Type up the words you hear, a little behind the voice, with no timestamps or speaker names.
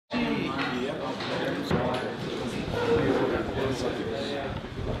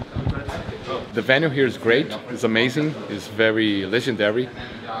The venue here is great, it's amazing, it's very legendary,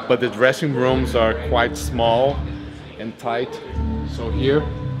 but the dressing rooms are quite small and tight. So here,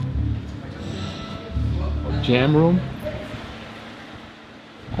 a jam room.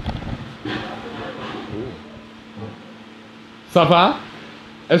 Ça va?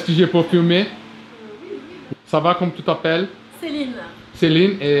 Est-ce que j'ai pas filmé? Ça va, comme tu t'appelles? Céline.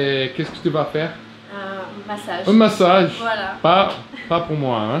 Céline, et qu'est-ce que tu vas faire? Un massage. Un massage? Voilà. Pas pour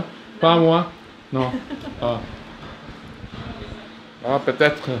moi, hein? Pas moi? Non. Ah,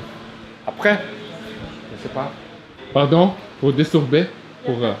 peut-être après. Je sais pas. Pardon pour disturber.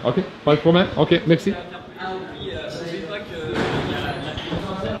 Ok, pas de problème. Ok, merci.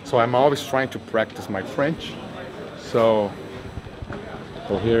 So I'm always trying to practice my French. So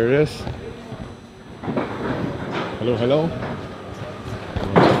here it is. Hello, hello.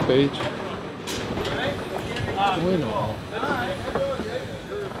 Backstage. Bueno.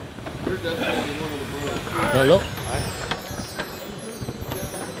 Hello.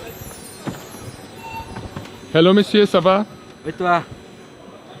 Hello monsieur, ça va? Et toi?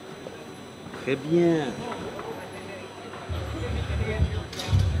 Très bien.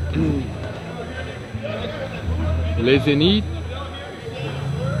 Les Zenith.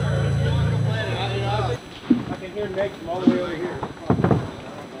 I can hear Meg from all the way over here.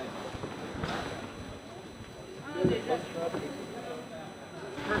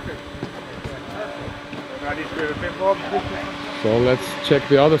 Perfect. So let's check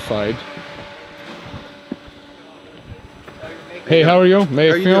the other side. Hey, how are you?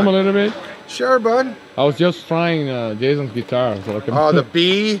 May I film a little bit? Sure, bud. I was just trying Jason's guitar. So I can Oh, the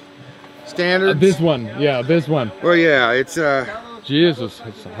B standard. this one, yeah, this one. Well, yeah, it's Jesus,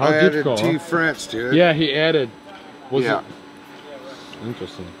 how I added difficult. two Huh? frets to it. Yeah, he added. Was Yeah. it?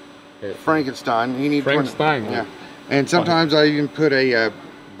 Interesting. Frankenstein. You need Frankenstein. Yeah. And sometimes I even put a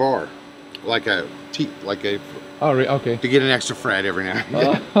bar, like a T, like a. Oh, okay. To get an extra fret every now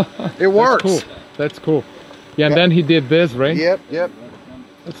and then. It works. That's cool. That's cool. Yeah, and then he did this, right? Yep, yep.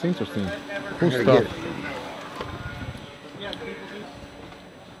 That's interesting. Cool Very stuff. good.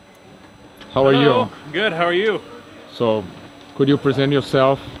 How are Hello. you? Good, how are you? So, could you present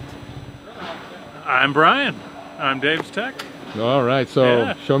yourself? I'm Brian. I'm Dave's tech. All right. So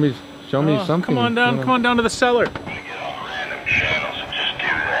Yeah. show me something. Come on down, you know. come on down to the cellar.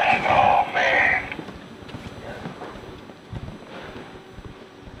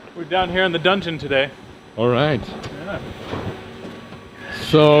 We're down here in the dungeon today. All right. Yeah.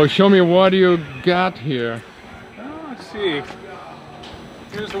 So show me what you got here. Oh, let's see.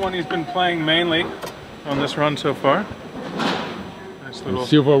 Here's the one he's been playing mainly on this run so far. Nice little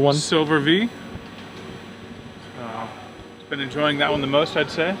Silver one. Silver V. He's been enjoying that one the most,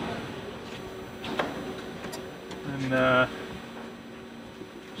 I'd say. And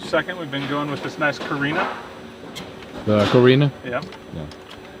second, we've been going with this nice Carina. The Corina. Yeah. Yeah.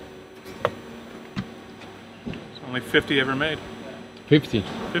 It's only 50 ever made. 50.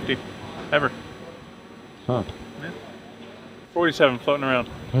 50 ever. Huh. Yeah. 47 floating around.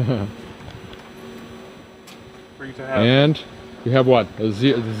 Free to have. And you have what? A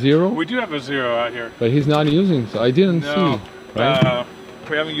zero? We do have a 0 out here. But he's not using, so I didn't No, see. Right?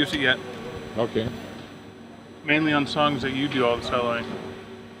 we haven't used it yet. Okay. Mainly on songs that you do all the soloing.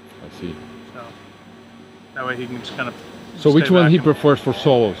 I see. So that way he can just kind of. So stay which one back he and- prefers for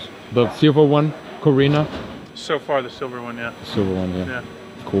solos? The silver one, Corina? So far, the silver one, yeah. The silver one, yeah. Yeah,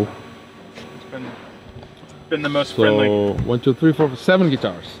 Cool. it's been the most So friendly. 1, 2, 3, 4, 7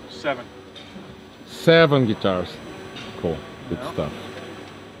 guitars. 7. 7 guitars. Cool. Good Yeah. stuff.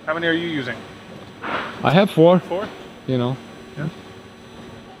 How many are you using? I have 4. 4? You know. Yeah.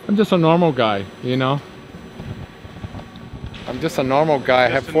 I'm just a normal guy, you know. I'm just a normal guy. I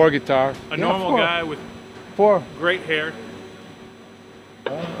have 4 guitars. A normal guy with 4. great hair.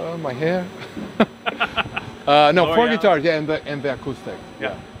 My hair. No, Lower 4 down. guitars. Yeah, and the acoustic.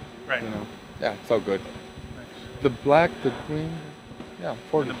 Yeah. Right. You know. Yeah, so good. Nice. The black, the green. Yeah,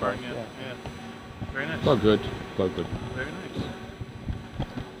 4 In the guitars. barn, yeah. Yeah. Very nice. So good. So good. Very nice.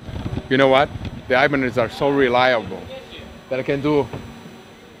 You know what? The Ibanez are so reliable that I can do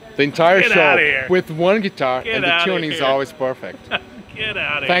the entire Get show outta here. with 1 guitar, Get and the outta tuning is here. always perfect. Get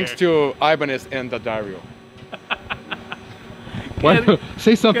out of Thanks here. to Ibanez and the Dario. Well,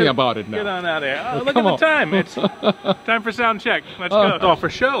 say something about it now. Get on out of here. Oh, look Come at on. the time. It's time for sound check. Let's go. It's all for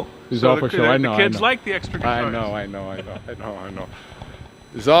show. It's all for show. I know. The kids I know. like the extra guitars. I know.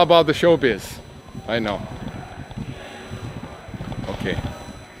 It's all about the showbiz. I know. Okay.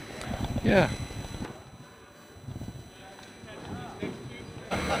 Yeah.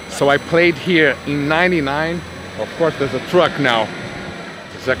 So I played here in '99. Of course, there's a truck now.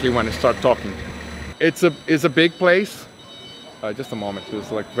 Exactly when I start talking. It's a big place. Just a moment.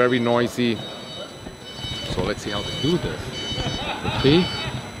 It's like very noisy. So let's see how they do this. See?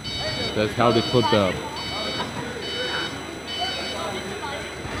 That's how they put the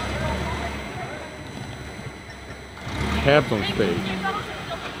cabs on stage.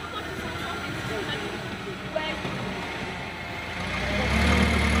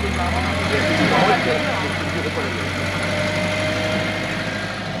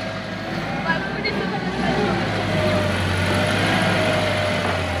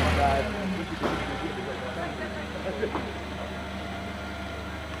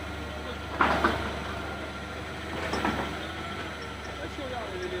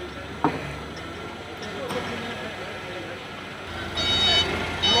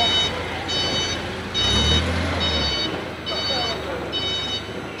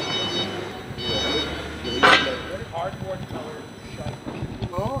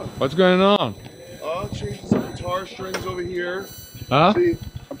 What's going on? Changing some guitar strings over here. Huh? See,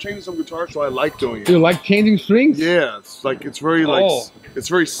 I'm changing some guitar, so I like doing it. You like changing strings? Yeah, it's like it's very it's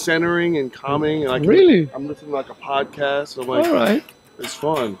very centering and calming. And I'm listening to like a podcast. I'm like, all right. It's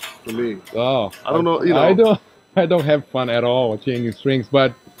fun for me. Oh, I don't know. You know, I don't have fun at all with changing strings,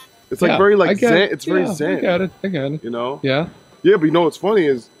 but it's like very like zen. It's very zen. I got it. You know? Yeah. Yeah, but you know what's funny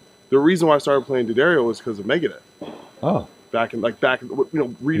is the reason why I started playing Loureiro was because of Megadeth. Oh. Back in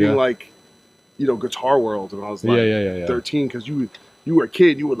reading like, Guitar World when I was like 13, because you were a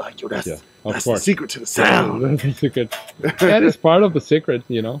kid, you were like, yo, that's the secret to the sound. That's the secret. That is part of the secret,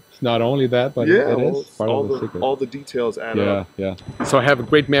 It's not only that, but it is part of the secret. All the details add up. Yeah. So I have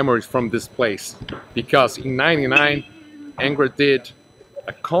great memories from this place because in '99, Angra did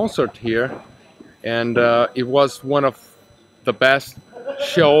a concert here, and it was one of the best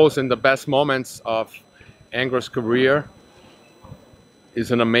shows and the best moments of Angra's career.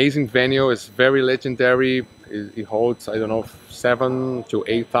 It's an amazing venue. It's very legendary. It holds, I don't know, 7,000 to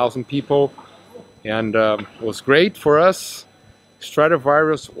 8,000 people, and it was great for us.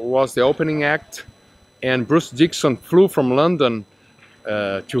 Stratovarius was the opening act, and Bruce Dickinson flew from London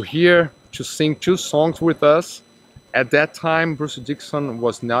to here to sing 2 songs with us. At that time, Bruce Dickinson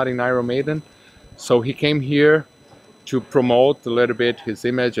was not in Iron Maiden, so he came here to promote a little bit his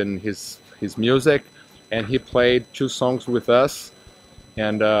image and his music, and he played 2 songs with us.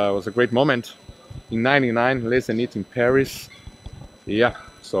 And it was a great moment. In '99, Zenith in Paris. Yeah,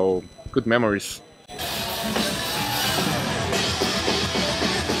 so good memories.